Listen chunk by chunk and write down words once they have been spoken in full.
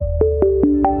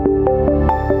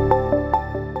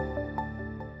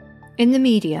In the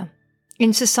media,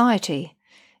 in society,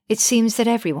 it seems that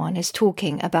everyone is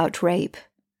talking about rape.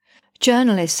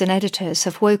 Journalists and editors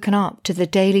have woken up to the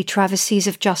daily travesties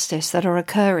of justice that are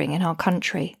occurring in our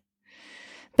country.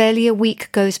 Barely a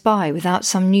week goes by without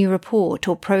some new report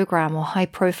or programme or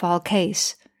high-profile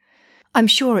case. I'm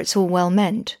sure it's all well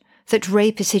meant, that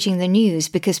rape is hitting the news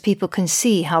because people can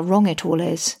see how wrong it all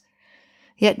is.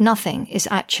 Yet nothing is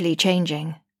actually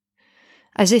changing.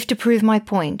 As if to prove my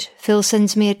point, Phil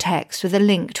sends me a text with a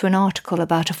link to an article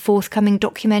about a forthcoming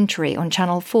documentary on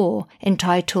Channel 4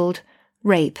 entitled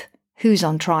Rape, Who's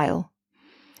on Trial?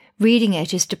 Reading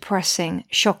it is depressing,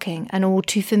 shocking, and all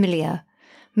too familiar,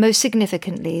 most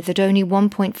significantly that only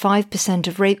 1.5%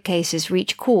 of rape cases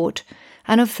reach court,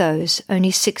 and of those,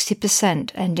 only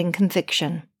 60% end in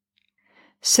conviction.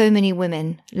 So many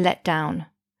women let down.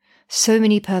 So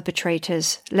many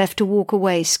perpetrators left to walk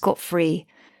away scot-free.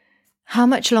 How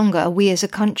much longer are we as a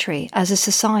country, as a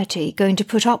society, going to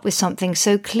put up with something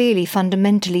so clearly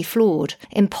fundamentally flawed,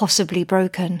 impossibly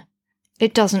broken?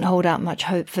 It doesn't hold out much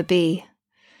hope for Bea.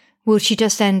 Will she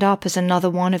just end up as another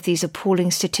one of these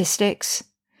appalling statistics?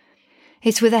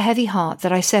 It's with a heavy heart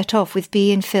that I set off with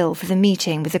Bea and Phil for the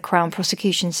meeting with the Crown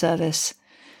Prosecution Service.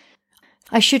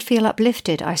 I should feel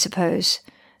uplifted, I suppose,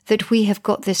 that we have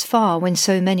got this far when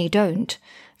so many don't,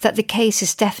 that the case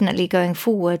is definitely going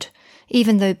forward,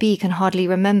 even though Bea can hardly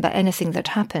remember anything that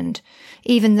happened,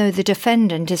 even though the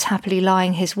defendant is happily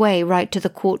lying his way right to the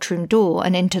courtroom door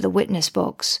and into the witness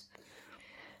box.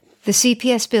 The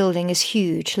CPS building is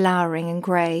huge, lowering and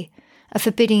grey, a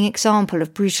forbidding example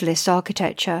of brutalist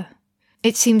architecture.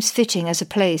 It seems fitting as a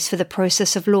place for the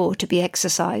process of law to be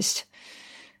exercised.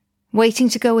 Waiting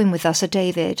to go in with us are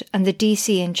David and the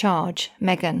DC in charge,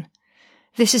 Megan.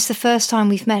 This is the first time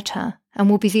we've met her, and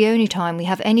will be the only time we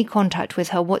have any contact with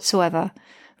her whatsoever,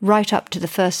 right up to the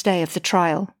first day of the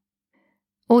trial.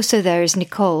 Also there is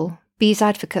Nicole, Bea's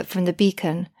advocate from the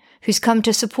Beacon, who's come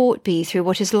to support Bea through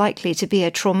what is likely to be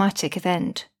a traumatic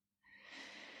event.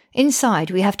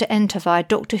 Inside we have to enter via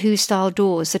Doctor Who-style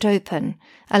doors that open,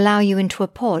 allow you into a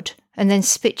pod, and then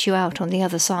spit you out on the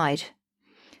other side.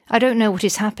 I don't know what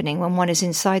is happening when one is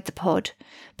inside the pod,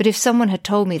 but if someone had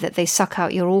told me that they suck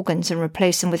out your organs and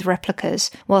replace them with replicas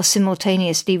while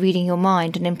simultaneously reading your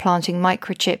mind and implanting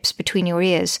microchips between your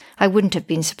ears, I wouldn't have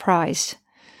been surprised.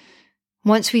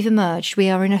 Once we've emerged, we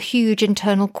are in a huge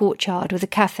internal courtyard with a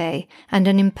cafe and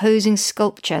an imposing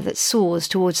sculpture that soars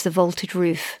towards the vaulted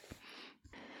roof.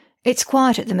 It's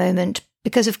quiet at the moment,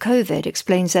 because of COVID,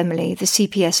 explains Emily, the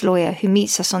CPS lawyer who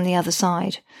meets us on the other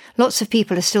side. Lots of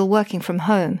people are still working from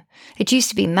home. It used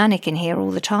to be manic in here all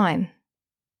the time.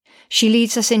 She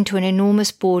leads us into an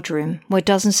enormous boardroom where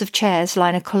dozens of chairs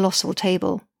line a colossal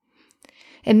table.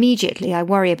 Immediately I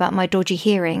worry about my dodgy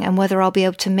hearing and whether I'll be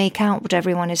able to make out what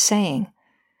everyone is saying.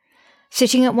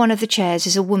 Sitting at one of the chairs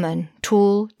is a woman,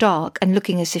 tall, dark, and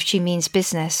looking as if she means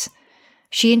business.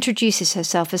 She introduces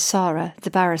herself as Sarah,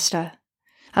 the barrister.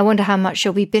 I wonder how much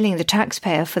she'll be billing the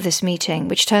taxpayer for this meeting,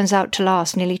 which turns out to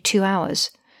last nearly 2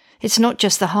 hours. It's not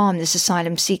just the harm this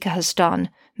asylum seeker has done,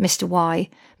 Mr. Y,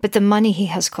 but the money he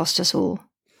has cost us all.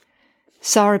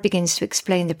 Sarah begins to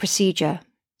explain the procedure.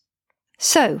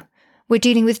 So, we're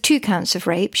dealing with 2 counts of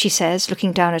rape, she says,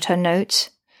 looking down at her notes.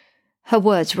 Her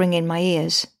words ring in my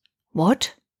ears.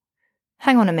 What?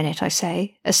 Hang on a minute, I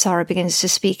say, as Sarah begins to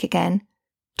speak again.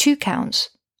 2 counts?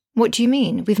 What do you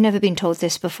mean? We've never been told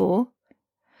this before.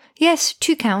 Yes,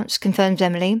 2 counts, confirms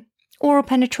Emily. Oral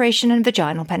penetration and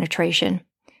vaginal penetration.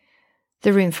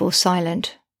 The room falls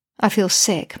silent. I feel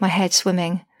sick, my head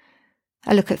swimming.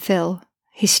 I look at Phil.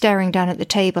 He's staring down at the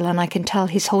table and I can tell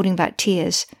he's holding back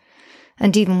tears.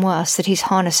 And even worse, that he's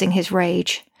harnessing his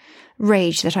rage.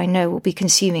 Rage that I know will be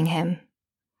consuming him.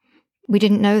 We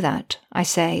didn't know that, I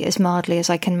say, as mildly as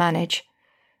I can manage.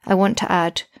 I want to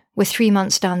add, we're 3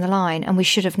 months down the line and we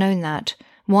should have known that.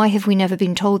 Why have we never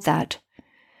been told that?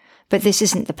 But this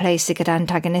isn't the place to get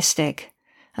antagonistic.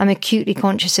 I'm acutely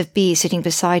conscious of Bea sitting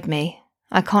beside me.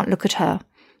 I can't look at her.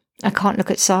 I can't look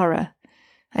at Sarah.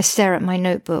 I stare at my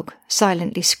notebook,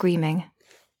 silently screaming.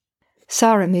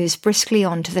 Sarah moves briskly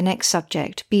on to the next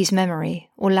subject, Bea's memory,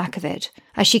 or lack of it,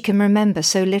 as she can remember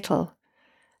so little.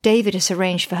 David has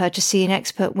arranged for her to see an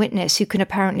expert witness who can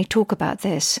apparently talk about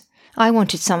this. I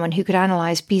wanted someone who could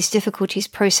analyse Bea's difficulties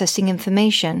processing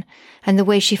information and the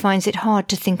way she finds it hard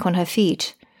to think on her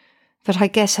feet. But I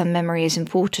guess her memory is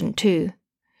important too.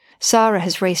 Sarah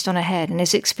has raced on ahead and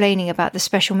is explaining about the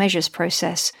special measures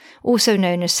process, also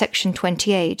known as Section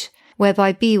 28,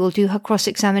 whereby Bea will do her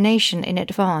cross-examination in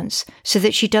advance so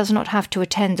that she does not have to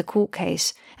attend the court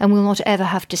case and will not ever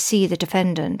have to see the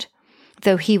defendant,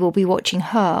 though he will be watching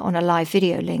her on a live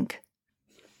video link.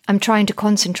 I'm trying to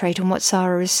concentrate on what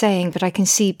Sarah is saying, but I can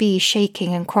see Bea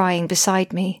shaking and crying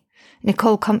beside me.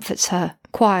 Nicole comforts her,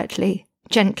 quietly,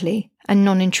 gently, and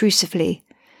non-intrusively.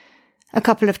 A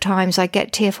couple of times I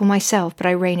get tearful myself, but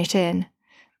I rein it in.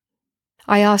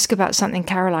 I ask about something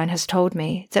Caroline has told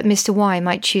me, that Mr. Y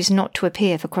might choose not to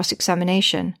appear for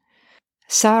cross-examination.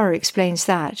 Sarah explains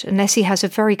that, unless he has a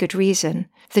very good reason,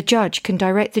 the judge can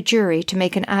direct the jury to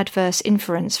make an adverse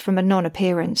inference from a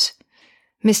non-appearance.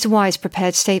 Mr. Y's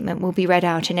prepared statement will be read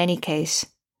out in any case.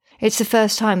 It's the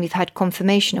first time we've had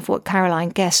confirmation of what Caroline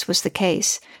guessed was the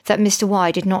case, that Mr.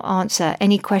 Y did not answer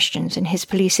any questions in his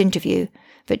police interview,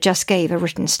 but just gave a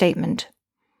written statement.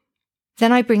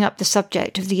 Then I bring up the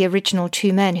subject of the original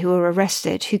 2 men who were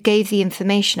arrested, who gave the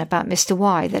information about Mr.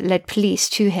 Y that led police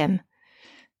to him.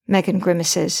 Megan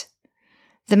grimaces.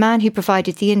 The man who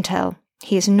provided the intel,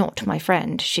 he is not my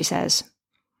friend, she says.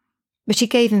 But he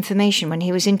gave information when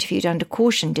he was interviewed under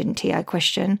caution, didn't he, I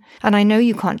question, and I know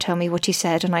you can't tell me what he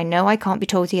said, and I know I can't be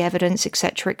told the evidence,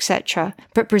 etc., etc.,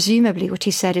 but presumably what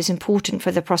he said is important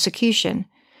for the prosecution.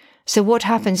 So what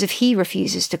happens if he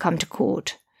refuses to come to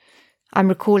court? I'm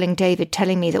recalling David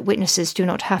telling me that witnesses do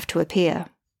not have to appear.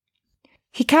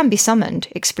 He can be summoned,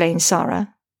 explains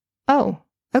Sarah. Oh,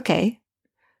 okay.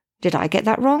 Did I get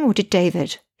that wrong, or did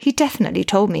David? He definitely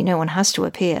told me no one has to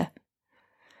appear.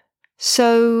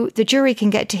 So the jury can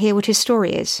get to hear what his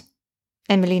story is?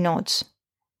 Emily nods.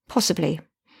 Possibly.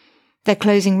 They're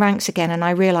closing ranks again, and I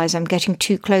realise I'm getting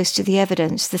too close to the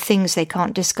evidence, the things they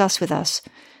can't discuss with us.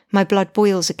 My blood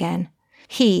boils again.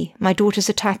 He, my daughter's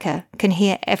attacker, can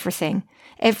hear everything,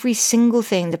 every single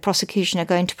thing the prosecution are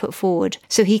going to put forward,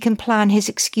 so he can plan his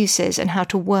excuses and how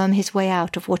to worm his way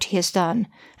out of what he has done,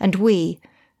 and we,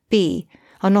 B,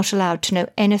 are not allowed to know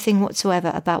anything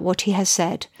whatsoever about what he has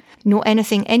said, nor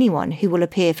anything anyone who will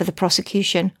appear for the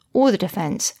prosecution or the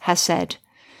defence has said.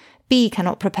 B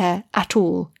cannot prepare at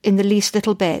all, in the least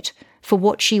little bit, for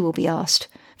what she will be asked,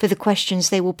 for the questions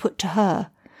they will put to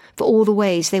her, for all the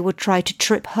ways they will try to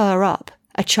trip her up,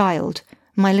 a child,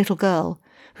 my little girl,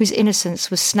 whose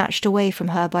innocence was snatched away from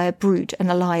her by a brute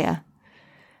and a liar.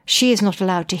 She is not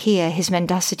allowed to hear his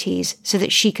mendacities so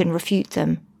that she can refute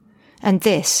them. And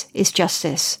this is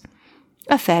justice.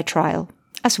 A fair trial,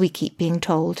 as we keep being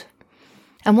told.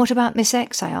 And what about Miss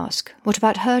X, I ask? What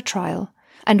about her trial?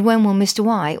 And when will Mr.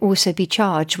 Y also be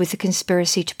charged with the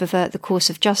conspiracy to pervert the course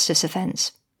of justice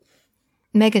offence?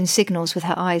 Megan signals with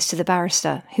her eyes to the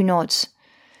barrister, who nods.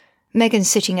 Megan's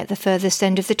sitting at the furthest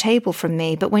end of the table from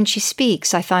me, but when she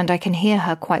speaks I find I can hear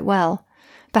her quite well.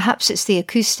 Perhaps it's the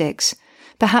acoustics.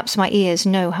 Perhaps my ears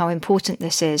know how important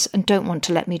this is and don't want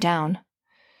to let me down.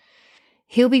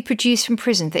 He'll be produced from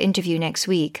prison for interview next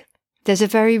week. There's a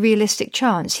very realistic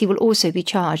chance he will also be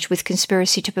charged with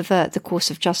conspiracy to pervert the course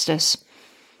of justice.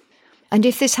 And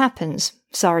if this happens,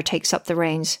 Sarah takes up the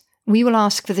reins, we will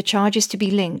ask for the charges to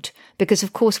be linked, because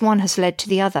of course one has led to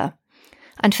the other.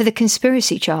 And for the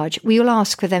conspiracy charge, we will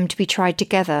ask for them to be tried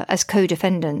together as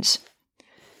co-defendants.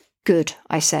 Good,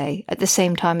 I say, at the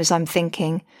same time as I'm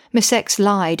thinking. Miss X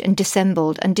lied and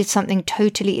dissembled and did something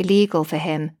totally illegal for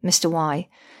him, Mr. Y.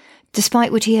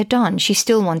 Despite what he had done, she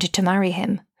still wanted to marry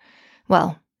him.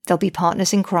 Well, they'll be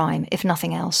partners in crime, if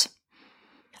nothing else.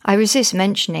 I resist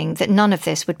mentioning that none of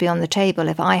this would be on the table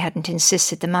if I hadn't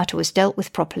insisted the matter was dealt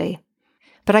with properly.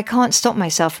 But I can't stop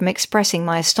myself from expressing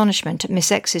my astonishment at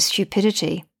Miss X's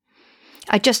stupidity.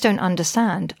 I just don't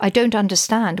understand. I don't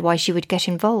understand why she would get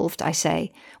involved, I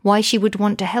say, why she would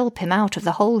want to help him out of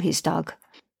the hole he's dug.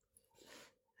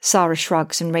 Sarah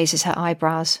shrugs and raises her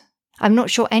eyebrows. I'm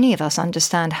not sure any of us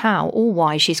understand how or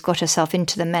why she's got herself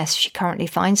into the mess she currently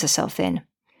finds herself in.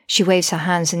 She waves her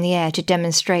hands in the air to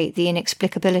demonstrate the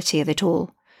inexplicability of it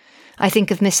all. I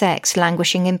think of Miss X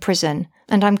languishing in prison,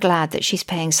 and I'm glad that she's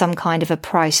paying some kind of a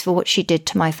price for what she did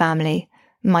to my family,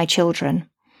 my children.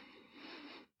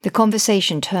 The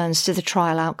conversation turns to the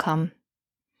trial outcome.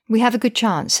 We have a good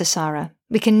chance, says Sarah.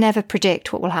 We can never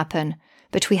predict what will happen,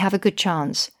 but we have a good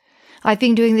chance. I've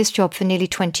been doing this job for nearly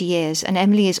 20 years, and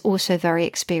Emily is also very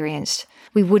experienced.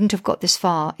 We wouldn't have got this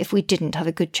far if we didn't have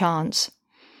a good chance.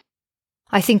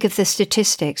 I think of the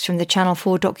statistics from the Channel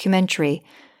 4 documentary.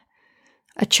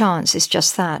 A chance is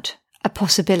just that, a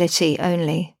possibility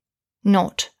only,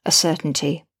 not a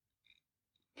certainty.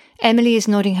 Emily is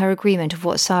nodding her agreement of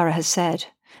what Sarah has said.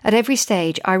 At every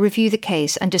stage, I review the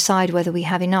case and decide whether we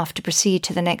have enough to proceed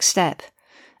to the next step.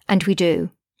 And we do.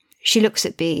 She looks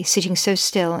at Bea, sitting so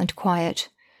still and quiet.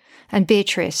 And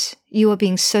Beatrice, you are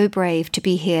being so brave to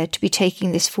be here, to be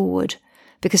taking this forward,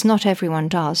 because not everyone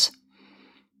does.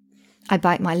 I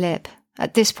bite my lip.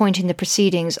 At this point in the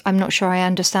proceedings, I'm not sure I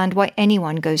understand why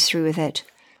anyone goes through with it.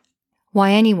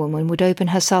 Why any woman would open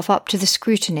herself up to the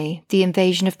scrutiny, the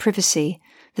invasion of privacy,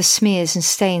 the smears and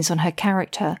stains on her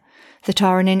character that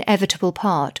are an inevitable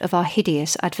part of our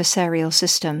hideous adversarial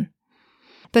system.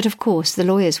 But of course the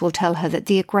lawyers will tell her that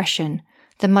the aggression,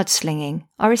 the mudslinging,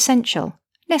 are essential,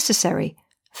 necessary,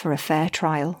 for a fair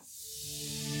trial.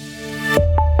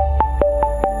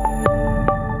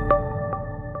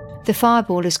 The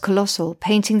fireball is colossal,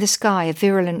 painting the sky a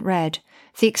virulent red,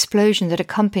 the explosion that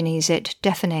accompanies it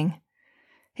deafening.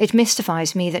 It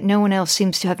mystifies me that no one else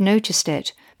seems to have noticed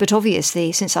it, but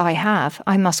obviously, since I have,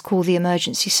 I must call the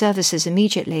emergency services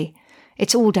immediately.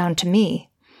 It's all down to me.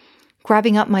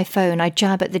 Grabbing up my phone, I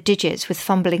jab at the digits with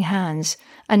fumbling hands.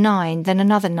 A 9, then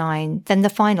another 9, then the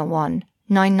final one,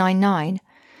 999.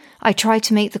 I try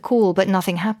to make the call, but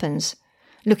nothing happens.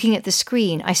 Looking at the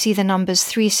screen, I see the numbers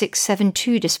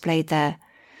 3672 displayed there.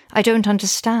 I don't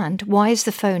understand. Why is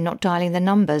the phone not dialing the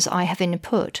numbers I have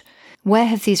input? Where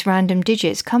have these random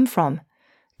digits come from?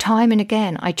 Time and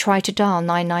again I try to dial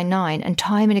 999 and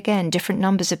time and again different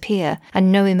numbers appear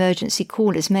and no emergency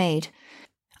call is made.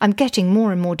 I'm getting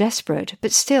more and more desperate,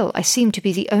 but still I seem to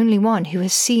be the only one who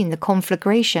has seen the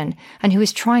conflagration and who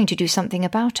is trying to do something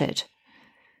about it.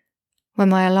 When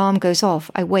my alarm goes off,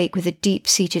 I wake with a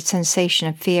deep-seated sensation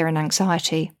of fear and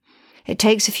anxiety. It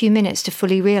takes a few minutes to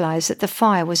fully realise that the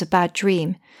fire was a bad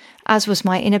dream, as was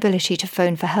my inability to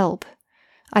phone for help.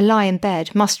 I lie in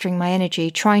bed, mustering my energy,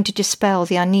 trying to dispel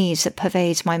the unease that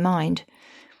pervades my mind.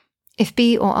 If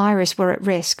Bea or Iris were at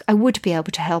risk, I would be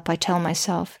able to help, I tell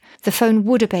myself. The phone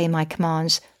would obey my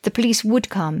commands. The police would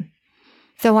come.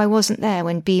 Though I wasn't there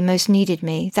when Bea most needed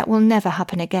me, that will never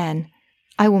happen again.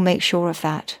 I will make sure of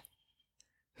that.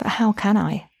 But how can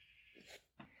I?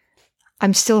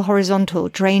 I'm still horizontal,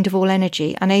 drained of all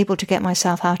energy, unable to get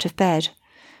myself out of bed.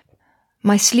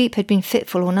 My sleep had been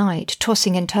fitful all night,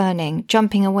 tossing and turning,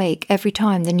 jumping awake every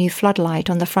time the new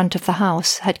floodlight on the front of the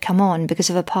house had come on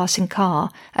because of a passing car,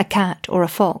 a cat or a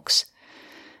fox.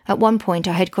 At one point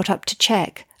I had got up to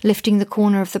check, lifting the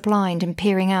corner of the blind and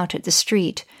peering out at the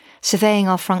street, surveying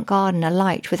our front garden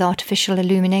alight with artificial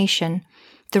illumination,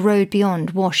 the road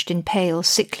beyond washed in pale,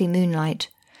 sickly moonlight.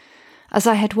 As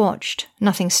I had watched,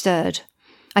 nothing stirred.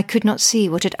 I could not see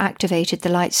what had activated the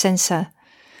light sensor.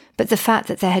 But the fact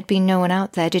that there had been no one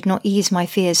out there did not ease my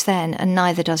fears then, and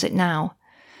neither does it now.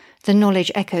 The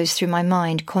knowledge echoes through my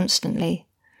mind constantly.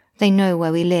 They know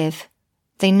where we live.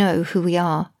 They know who we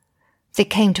are. They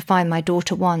came to find my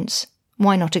daughter once.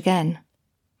 Why not again?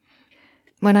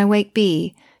 When I wake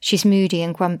Bea, she's moody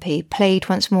and grumpy, plagued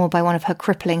once more by one of her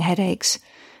crippling headaches.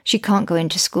 She can't go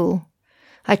into school.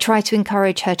 I try to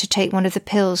encourage her to take one of the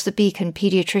pills the Beacon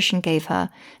paediatrician gave her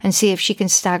and see if she can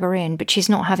stagger in, but she's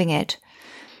not having it.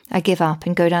 I give up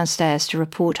and go downstairs to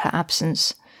report her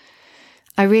absence.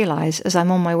 I realise, as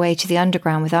I'm on my way to the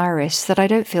underground with Iris, that I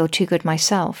don't feel too good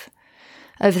myself.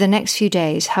 Over the next few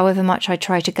days, however much I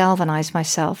try to galvanise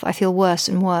myself, I feel worse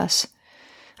and worse.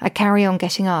 I carry on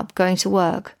getting up, going to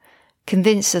work,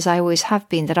 convinced as I always have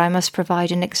been that I must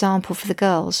provide an example for the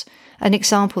girls, an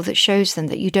example that shows them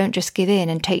that you don't just give in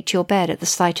and take to your bed at the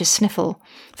slightest sniffle,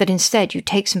 that instead you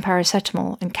take some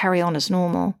paracetamol and carry on as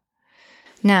normal.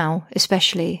 Now,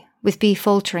 especially, with Bea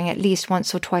faltering at least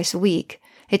once or twice a week,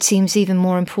 it seems even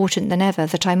more important than ever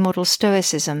that I model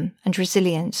stoicism and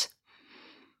resilience.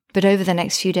 But over the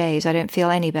next few days I don't feel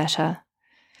any better.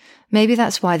 Maybe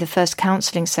that's why the first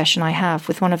counselling session I have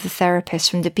with one of the therapists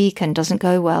from the Beacon doesn't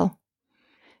go well.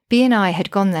 Bea and I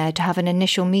had gone there to have an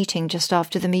initial meeting just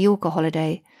after the Mallorca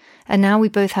holiday, and now we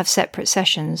both have separate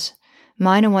sessions.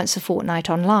 Mine are once a fortnight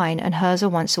online and hers are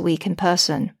once a week in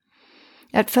person.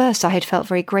 At first I had felt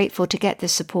very grateful to get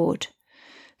this support,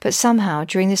 but somehow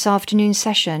during this afternoon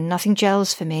session nothing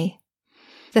gels for me.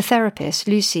 The therapist,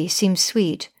 Lucy, seems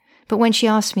sweet, but when she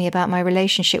asks me about my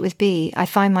relationship with Bea, I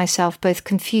find myself both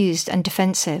confused and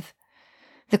defensive.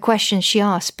 The questions she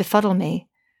asks befuddle me.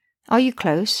 Are you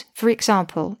close? For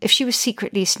example, if she was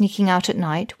secretly sneaking out at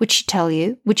night, would she tell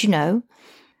you? Would you know?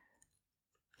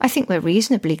 I think we're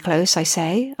reasonably close, I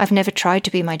say. I've never tried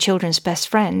to be my children's best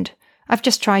friend. I've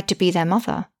just tried to be their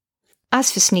mother.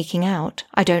 As for sneaking out,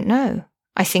 I don't know.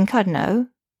 I think I'd know,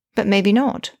 but maybe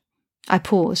not. I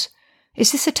pause.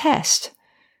 Is this a test?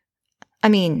 I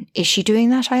mean, is she doing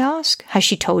that, I ask? Has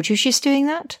she told you she's doing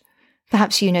that?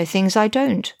 Perhaps you know things I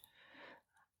don't.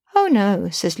 Oh no,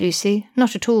 says Lucy,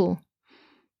 not at all.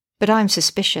 But I'm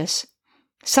suspicious.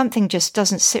 Something just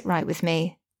doesn't sit right with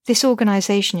me. This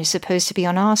organisation is supposed to be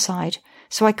on our side,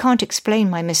 so I can't explain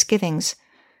my misgivings.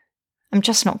 I'm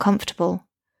just not comfortable.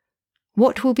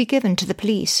 What will be given to the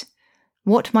police?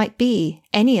 What might Bea,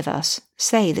 any of us,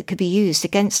 say that could be used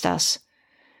against us?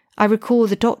 I recall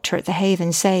the doctor at the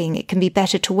Haven saying it can be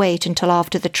better to wait until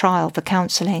after the trial for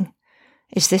counselling.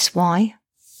 Is this why?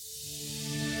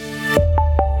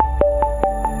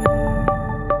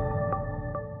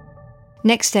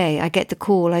 Next day, I get the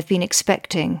call I've been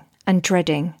expecting and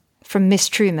dreading from Miss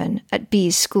Truman at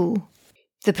B's school.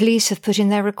 The police have put in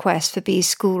their request for B's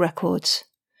school records.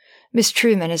 Miss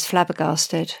Truman is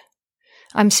flabbergasted.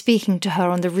 I'm speaking to her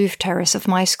on the roof terrace of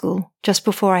my school, just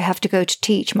before I have to go to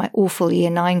teach my awful Year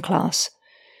 9 class.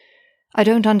 I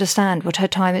don't understand what her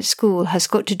time at school has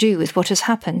got to do with what has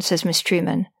happened, says Miss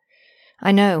Truman.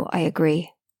 I know, I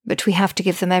agree, but we have to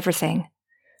give them everything.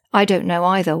 I don't know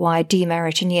either why a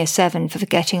demerit in Year 7 for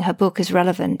forgetting her book is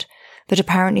relevant, but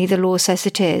apparently the law says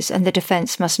it is, and the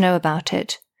defence must know about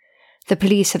it. The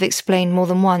police have explained more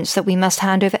than once that we must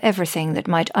hand over everything that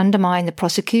might undermine the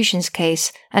prosecution's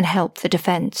case and help the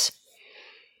defence.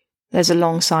 There's a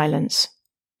long silence.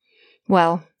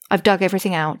 Well, I've dug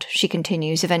everything out, she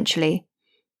continues eventually.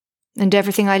 And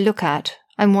everything I look at,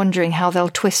 I'm wondering how they'll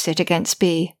twist it against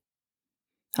B.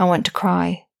 I want to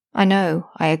cry. I know,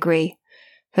 I agree,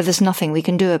 but there's nothing we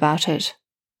can do about it.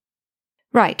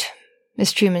 Right.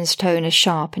 Miss Truman's tone is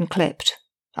sharp and clipped.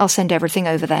 I'll send everything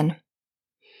over then.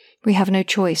 We have no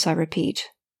choice, I repeat.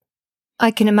 I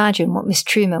can imagine what Miss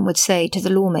Truman would say to the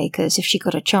lawmakers if she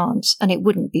got a chance, and it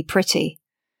wouldn't be pretty.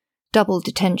 Double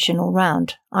detention all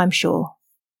round, I'm sure.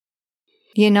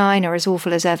 Year 9 are as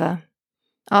awful as ever.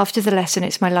 After the lesson,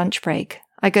 it's my lunch break.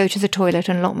 I go to the toilet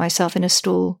and lock myself in a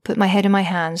stall, put my head in my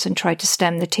hands and try to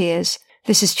stem the tears.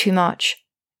 This is too much.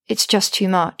 It's just too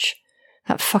much.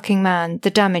 That fucking man, the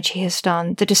damage he has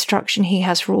done, the destruction he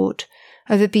has wrought,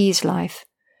 over B's life,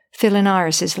 Phil and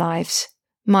Iris's lives,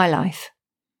 my life.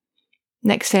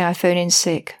 Next day I phone in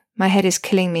sick. My head is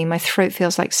killing me, my throat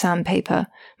feels like sandpaper,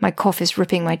 my cough is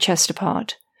ripping my chest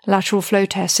apart. Lateral flow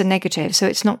tests are negative, so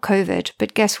it's not COVID,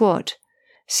 but guess what?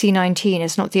 C19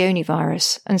 is not the only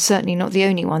virus, and certainly not the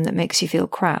only one that makes you feel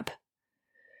crap.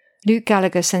 Luke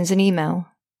Gallagher sends an email.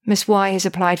 Miss Y has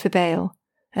applied for bail,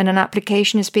 and an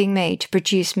application is being made to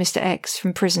produce Mr. X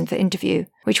from prison for interview,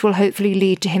 which will hopefully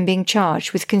lead to him being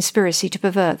charged with conspiracy to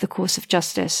pervert the course of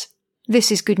justice.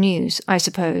 This is good news, I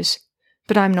suppose,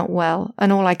 but I'm not well,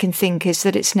 and all I can think is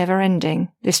that it's never ending,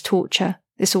 this torture,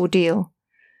 this ordeal.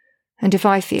 And if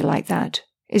I feel like that,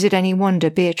 is it any wonder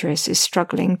Beatrice is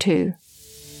struggling too?